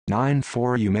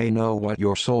9-4 You may know what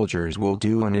your soldiers will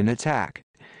do on an attack.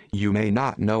 You may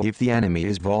not know if the enemy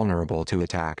is vulnerable to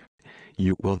attack.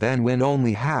 You will then win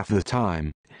only half the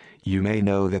time. You may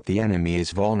know that the enemy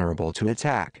is vulnerable to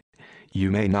attack.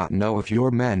 You may not know if your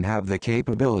men have the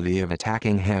capability of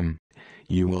attacking him.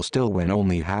 You will still win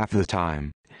only half the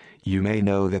time. You may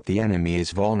know that the enemy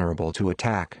is vulnerable to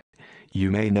attack.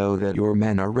 You may know that your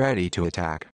men are ready to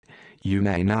attack. You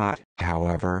may not,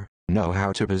 however, know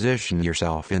how to position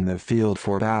yourself in the field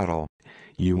for battle.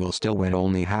 You will still win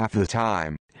only half the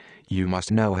time. You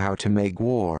must know how to make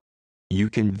war. You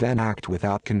can then act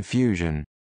without confusion.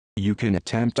 You can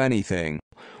attempt anything.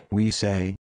 We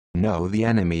say, know the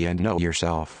enemy and know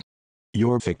yourself.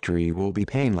 Your victory will be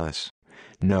painless.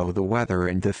 Know the weather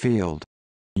and the field.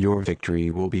 Your victory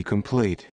will be complete.